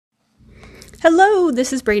Hello,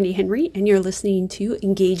 this is Brandy Henry, and you're listening to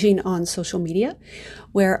Engaging on Social Media,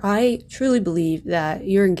 where I truly believe that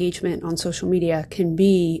your engagement on social media can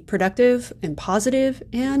be productive and positive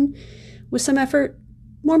and, with some effort,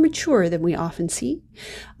 more mature than we often see.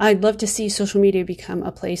 I'd love to see social media become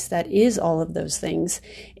a place that is all of those things,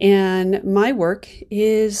 and my work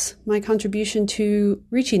is my contribution to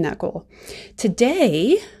reaching that goal.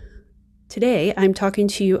 Today, I'm talking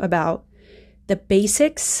to you about the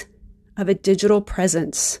basics of a digital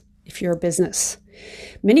presence if you're a business.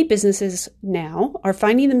 Many businesses now are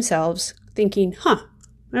finding themselves thinking,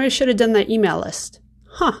 maybe I should have done that email list.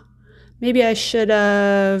 Maybe I should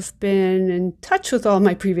have been in touch with all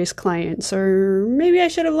my previous clients, or maybe I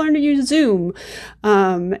should have learned to use Zoom.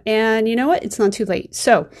 And you know what? It's not too late.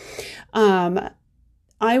 So I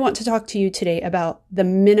want to talk to you today about the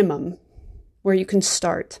minimum where you can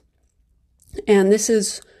start. And this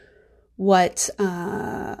is what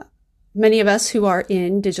many of us who are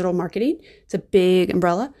in digital marketing, it's a big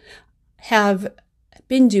umbrella, have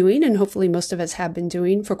been doing, and hopefully most of us have been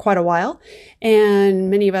doing for quite a while. And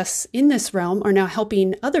many of us in this realm are now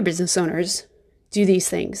helping other business owners do these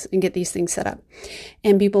things and get these things set up.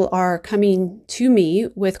 And people are coming to me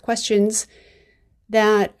with questions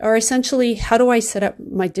that are essentially, how do I set up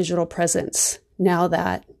my digital presence now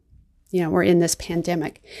that we're in this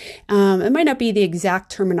pandemic? It might not be the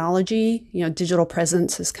exact terminology, digital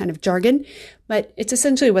presence is kind of jargon, but it's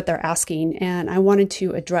essentially what they're asking. And I wanted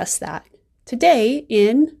to address that today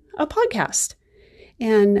in a podcast.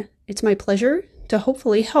 And it's my pleasure to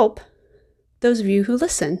hopefully help those of you who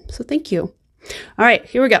listen. So thank you. All right,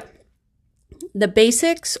 here we go. The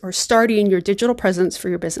basics, or starting your digital presence for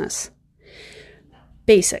your business.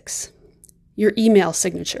 Basics. Your email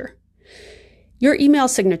signature. Your email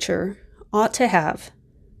signature ought to have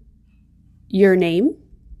your name,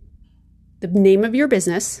 the name of your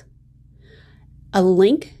business, a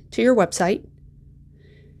link to your website,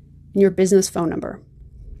 and your business phone number.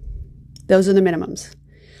 Those are the minimums.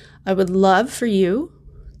 I would love for you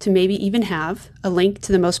to maybe even have a link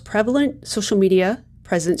to the most prevalent social media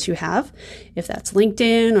presence you have, if that's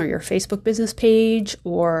LinkedIn or your Facebook business page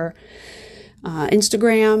or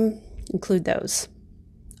Instagram, include those.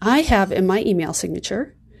 I have in my email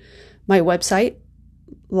signature my website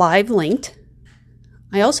live linked.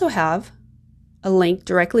 I also have a link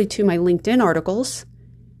directly to my LinkedIn articles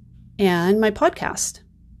and my podcast.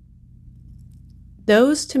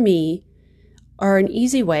 Those to me are an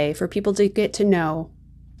easy way for people to get to know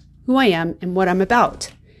who I am and what I'm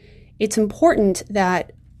about. It's important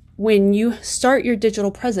that when you start your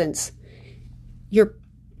digital presence, you're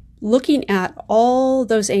looking at all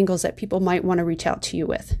those angles that people might want to reach out to you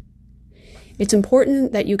with. It's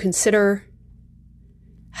important that you consider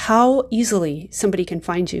how easily somebody can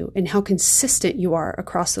find you and how consistent you are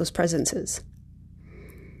across those presences.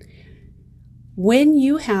 When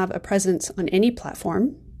you have a presence on any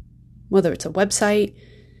platform, whether it's a website,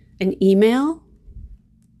 an email,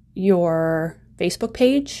 your Facebook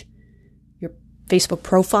page, your Facebook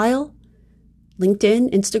profile,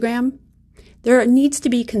 LinkedIn, Instagram, there needs to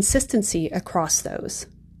be consistency across those.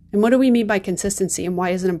 And what do we mean by consistency, and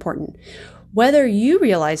why is it important? Whether you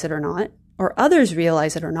realize it or not, or others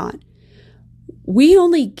realize it or not, we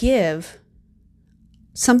only give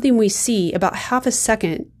something we see about half a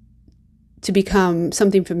second to become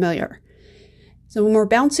something familiar. So when we're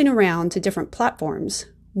bouncing around to different platforms,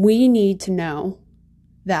 we need to know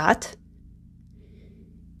that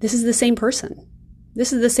this is the same person.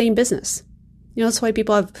 This is the same business. That's why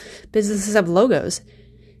businesses have logos.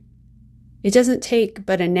 It doesn't take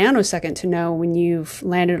but a nanosecond to know when you've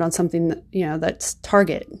landed on something that, that's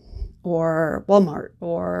Target or Walmart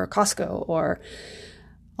or Costco or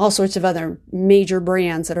all sorts of other major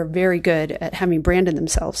brands that are very good at having branded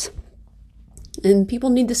themselves. And people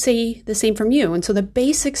need to say the same from you. And so the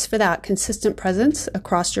basics for that consistent presence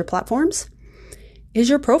across your platforms is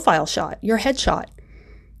your profile shot, your headshot.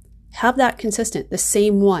 Have that consistent, the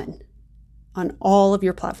same one on all of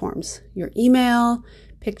your platforms. Your email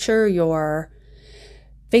picture, your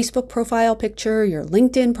Facebook profile picture, your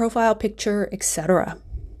LinkedIn profile picture, etc.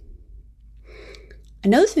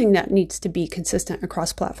 Another thing that needs to be consistent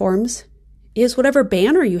across platforms is whatever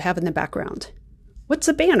banner you have in the background. What's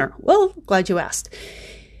a banner? Well, glad you asked.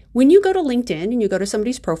 When you go to LinkedIn and you go to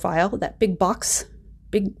somebody's profile, that big box,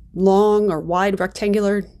 big, long or wide,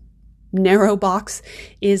 rectangular, narrow box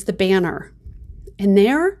is the banner. And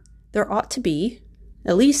there ought to be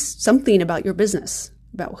at least something about your business,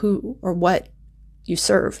 about who or what you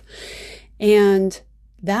serve. And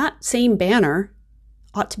that same banner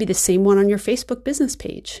ought to be the same one on your Facebook business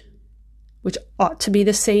page which ought to be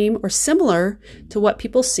the same or similar to what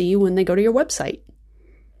people see when they go to your website,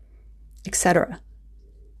 etc.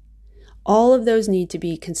 All of those need to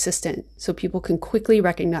be consistent so people can quickly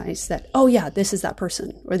recognize that, oh yeah, this is that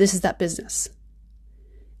person or this is that business.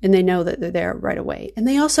 And they know that they're there right away. And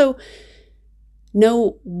they also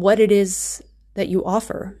know what it is that you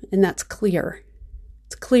offer, and that's clear.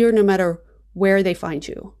 It's clear no matter where they find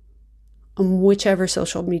you, on whichever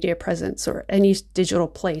social media presence or any digital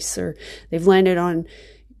place, or they've landed on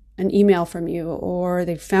an email from you, or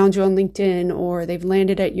they've found you on LinkedIn, or they've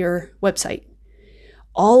landed at your website.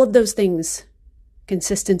 All of those things,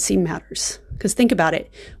 consistency matters. Because think about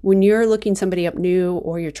it, when you're looking somebody up new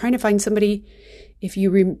or you're trying to find somebody, if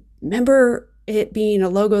you remember it being a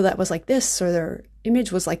logo that was like this or their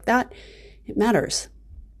image was like that, it matters.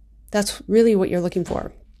 That's really what you're looking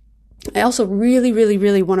for. I also really, really,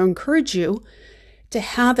 really want to encourage you to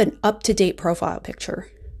have an up-to-date profile picture.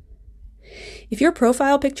 If your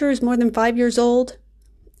profile picture is more than 5 years old,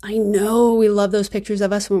 I know we love those pictures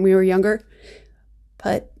of us when we were younger,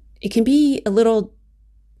 but it can be a little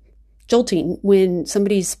jolting when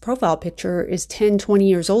somebody's profile picture is 10, 20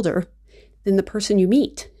 years older than the person you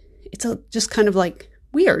meet. It's just kind of like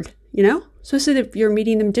weird, especially if you're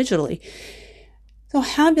meeting them digitally. So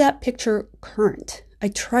have that picture current. I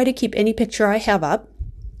try to keep any picture I have up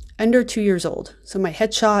under 2 years old. So my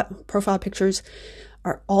headshot profile pictures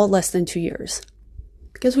are all less than 2 years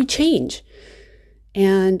because we change.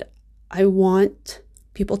 And I want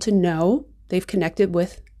people to know they've connected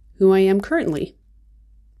with who I am currently,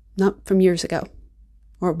 not from years ago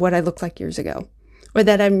or what I looked like years ago, or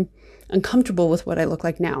that I'm uncomfortable with what I look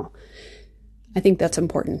like now. I think that's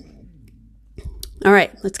important. All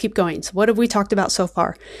right, let's keep going. So what have we talked about so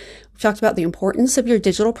far? We've talked about the importance of your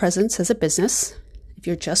digital presence as a business. If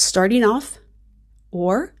you're just starting off,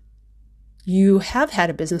 or you have had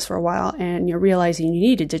a business for a while and you're realizing you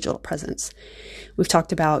need a digital presence. We've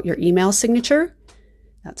talked about your email signature.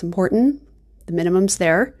 That's important. The minimum's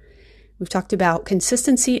there. We've talked about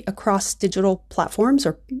consistency across digital platforms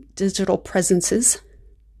or digital presences.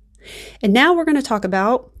 And now we're going to talk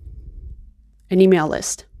about an email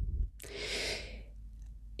list.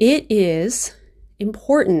 It is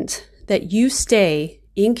important that you stay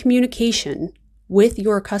in communication with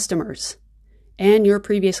your customers and your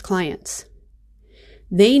previous clients.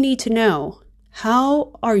 They need to know,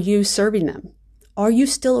 how are you serving them? Are you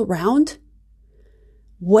still around?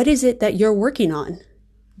 What is it that you're working on?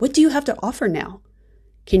 What do you have to offer now?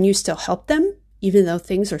 Can you still help them even though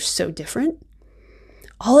things are so different?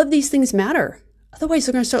 All of these things matter. Otherwise,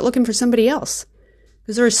 they're going to start looking for somebody else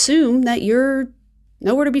because they'll assume that you're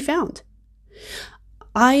nowhere to be found.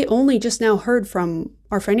 I only just now heard from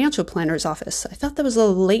our financial planner's office. I thought that was a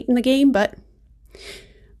little late in the game, but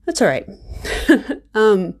that's all right.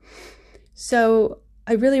 So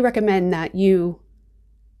I really recommend that you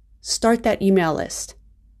start that email list.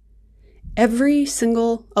 I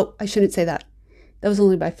shouldn't say that. That was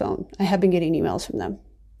only by phone. I have been getting emails from them.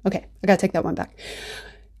 Okay, I got to take that one back.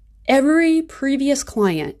 Every previous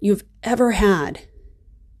client you've ever had,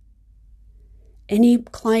 any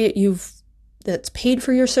client that's paid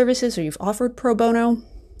for your services or you've offered pro bono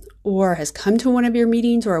or has come to one of your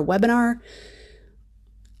meetings or a webinar,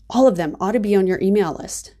 all of them ought to be on your email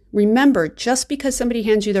list. Remember, just because somebody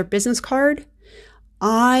hands you their business card,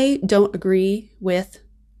 I don't agree with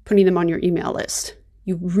putting them on your email list.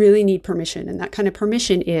 You really need permission. And that kind of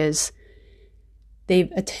permission is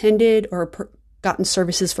they've attended or gotten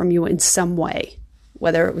services from you in some way,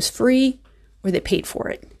 whether it was free or they paid for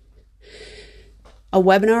it. A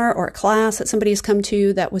webinar or a class that somebody has come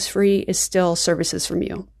to that was free is still services from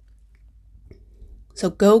you. So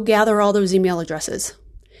go gather all those email addresses.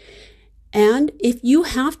 And if you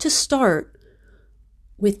have to start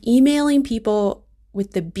with emailing people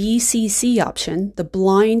with the BCC option, the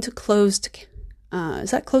blind closed,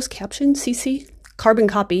 is that closed caption, CC? Carbon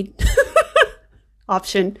copied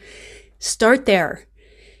option, start there.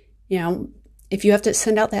 If you have to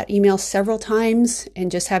send out that email several times and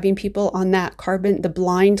just having people on that the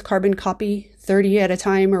blind carbon copy, 30 at a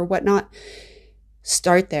time or whatnot,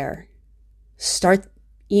 start there. Start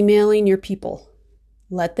emailing your people.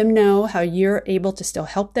 Let them know how you're able to still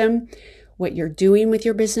help them, what you're doing with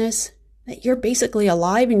your business, that you're basically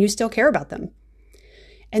alive and you still care about them.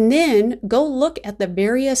 And then go look at the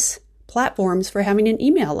various platforms for having an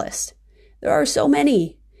email list. There are so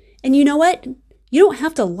many. And you know what? You don't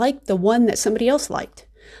have to like the one that somebody else liked.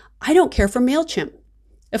 I don't care for MailChimp.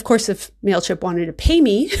 Of course, if MailChimp wanted to pay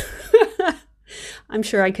me, I'm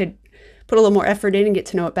sure I could put a little more effort in and get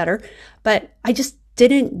to know it better. But I just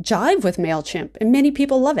didn't jive with MailChimp, and many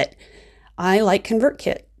people love it. I like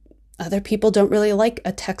ConvertKit. Other people don't really like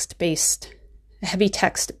a heavy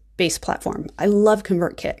text-based platform. I love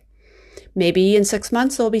ConvertKit. Maybe in 6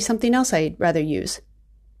 months, there'll be something else I'd rather use.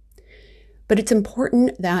 But it's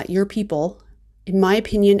important that your people, in my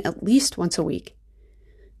opinion, at least once a week,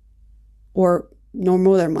 or no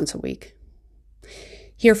more than once a week,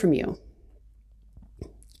 hear from you.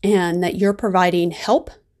 And that you're providing help.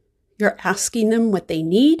 You're asking them what they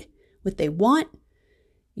need, what they want.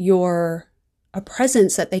 You're a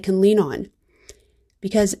presence that they can lean on.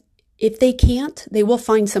 Because if they can't, they will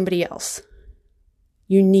find somebody else.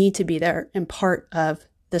 You need to be there and part of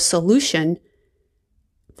the solution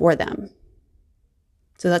for them.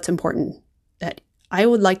 So that's important. That I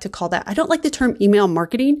would like to call that. I don't like the term email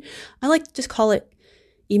marketing. I like to just call it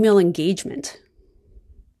email engagement.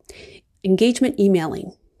 Engagement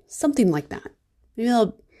emailing. Something like that. Maybe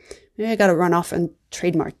I got to run off and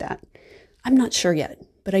trademark that. I'm not sure yet,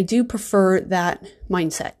 but I do prefer that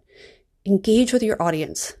mindset. Engage with your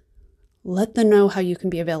audience. Let them know how you can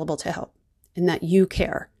be available to help and that you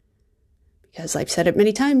care. Because I've said it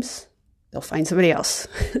many times, they'll find somebody else.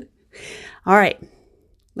 All right,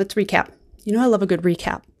 let's recap. You know, I love a good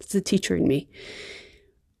recap. It's the teacher in me.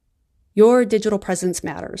 Your digital presence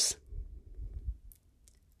matters.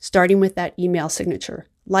 Starting with that email signature.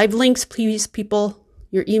 Live links, please, people.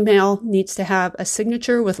 Your email needs to have a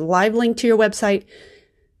signature with live link to your website.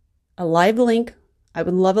 A live link. I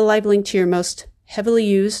would love a live link to your most heavily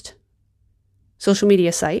used social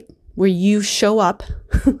media site where you show up.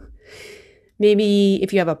 Maybe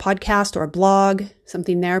if you have a podcast or a blog,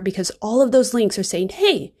 something there, because all of those links are saying,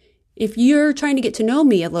 hey, if you're trying to get to know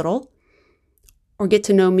me a little or get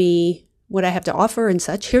to know me, what I have to offer and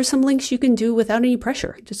such, here's some links you can do without any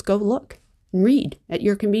pressure. Just go look and read at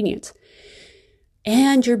your convenience.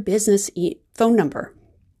 And your business phone number.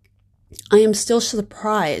 I am still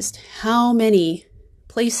surprised how many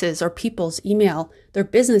places or people's email, their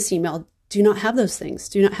business email, do not have those things,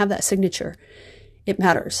 do not have that signature. It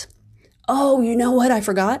matters. Oh, you know what? I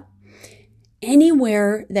forgot.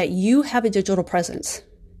 Anywhere that you have a digital presence,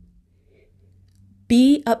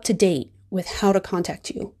 be up to date with how to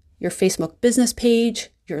contact you. Your Facebook business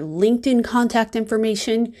page, your LinkedIn contact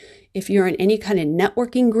information, if you're in any kind of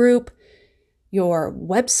networking group, your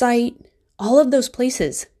website, all of those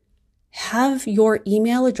places have your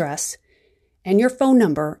email address and your phone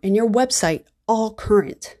number and your website all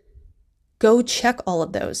current. Go check all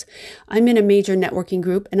of those. I'm in a major networking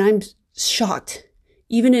group and I'm shocked,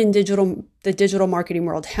 even in the digital marketing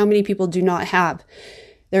world, how many people do not have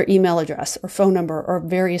their email address or phone number or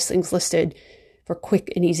various things listed for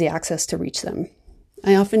quick and easy access to reach them.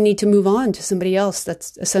 I often need to move on to somebody else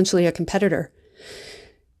that's essentially a competitor.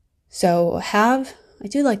 So I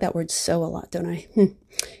do like that word so a lot, don't I?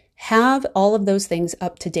 Have all of those things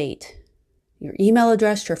up to date. Your email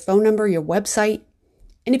address, your phone number, your website.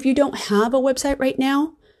 And if you don't have a website right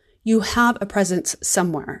now, you have a presence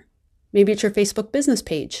somewhere. Maybe it's your Facebook business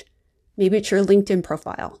page. Maybe it's your LinkedIn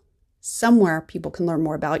profile. Somewhere people can learn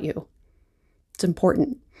more about you. It's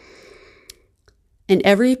important. And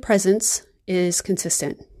every presence is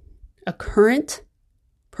consistent. A current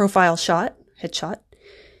profile shot, headshot,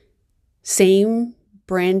 same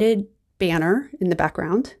branded banner in the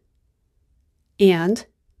background, and,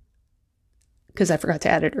 because I forgot to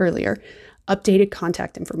add it earlier, updated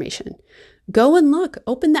contact information. Go and look,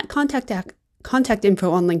 open that contact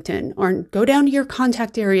info on LinkedIn, or go down to your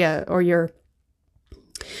contact area or your,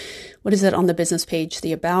 what is it on the business page,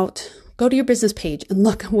 the about, go to your business page and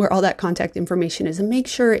look where all that contact information is and make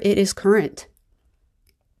sure it is current.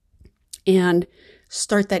 And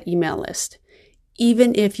start that email list.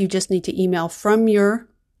 Even if you just need to email from your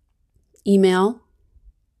email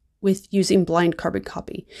with using blind carbon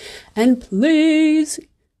copy. And please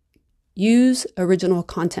use original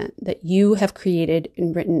content that you have created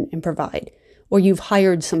and written and provide, or you've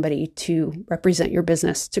hired somebody to represent your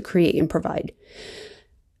business to create and provide.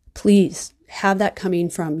 Please have that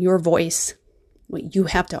coming from your voice, what you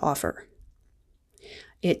have to offer.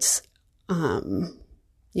 It's,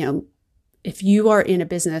 if you are in a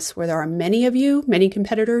business where there are many of you, many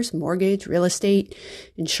competitors, mortgage, real estate,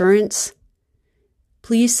 insurance,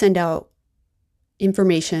 please send out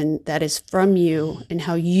information that is from you and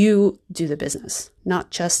how you do the business, not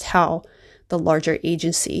just how the larger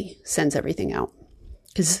agency sends everything out.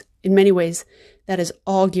 Because in many ways, that is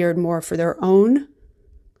all geared more for their own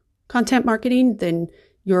content marketing than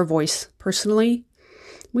your voice personally.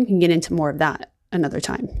 We can get into more of that another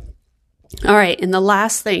time. All right. And the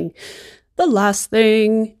last thing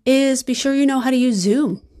is be sure you know how to use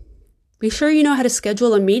Zoom. Be sure you know how to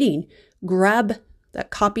schedule a meeting. Grab that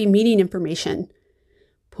copy meeting information,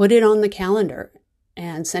 put it on the calendar,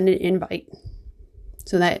 and send an invite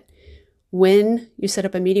so that when you set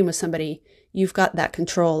up a meeting with somebody, you've got that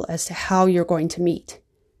control as to how you're going to meet.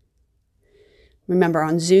 Remember,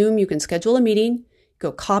 on Zoom, you can schedule a meeting,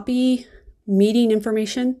 go copy meeting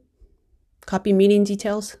information, copy meeting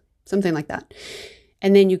details, something like that.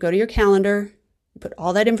 And then you go to your calendar, you put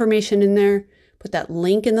all that information in there, put that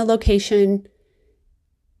link in the location,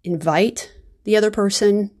 invite the other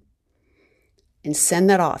person, and send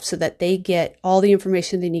that off so that they get all the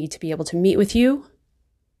information they need to be able to meet with you.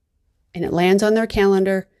 And it lands on their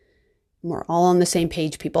calendar. And we're all on the same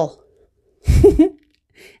page, people.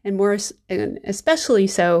 And especially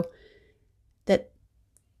so that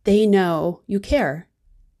they know you care.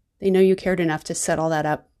 They know you cared enough to set all that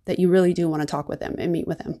up, that you really do want to talk with them and meet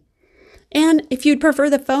with them. And if you'd prefer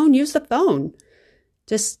the phone, use the phone.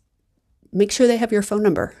 Just make sure they have your phone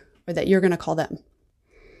number or that you're going to call them.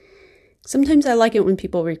 Sometimes I like it when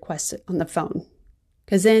people request it on the phone,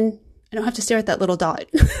 because then I don't have to stare at that little dot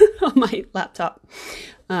on my laptop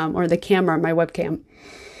or the camera, my webcam.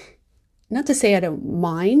 Not to say I don't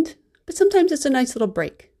mind, but sometimes it's a nice little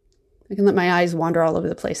break. I can let my eyes wander all over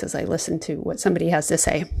the place as I listen to what somebody has to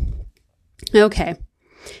say. Okay,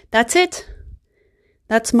 that's it.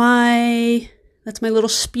 That's my little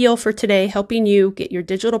spiel for today, helping you get your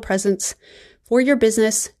digital presence for your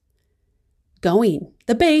business going.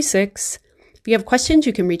 The basics. If you have questions,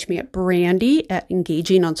 you can reach me at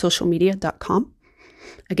brandy@engagingonsocialmedia.com.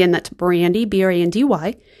 Again, that's Brandy, Brandy,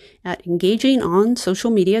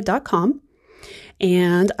 @engagingonsocialmedia.com.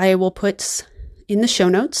 And I will put in the show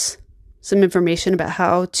notes some information about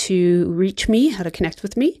how to reach me, how to connect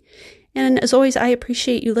with me. And as always, I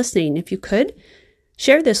appreciate you listening. If you could,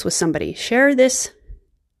 share this with somebody. Share this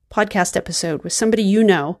podcast episode with somebody you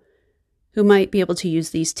know who might be able to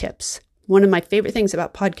use these tips. One of my favorite things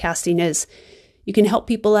about podcasting is you can help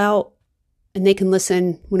people out and they can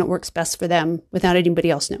listen when it works best for them without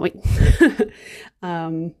anybody else knowing.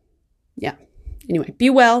 Anyway, be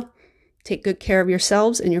well, take good care of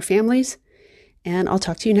yourselves and your families, and I'll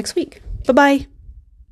talk to you next week. Bye-bye.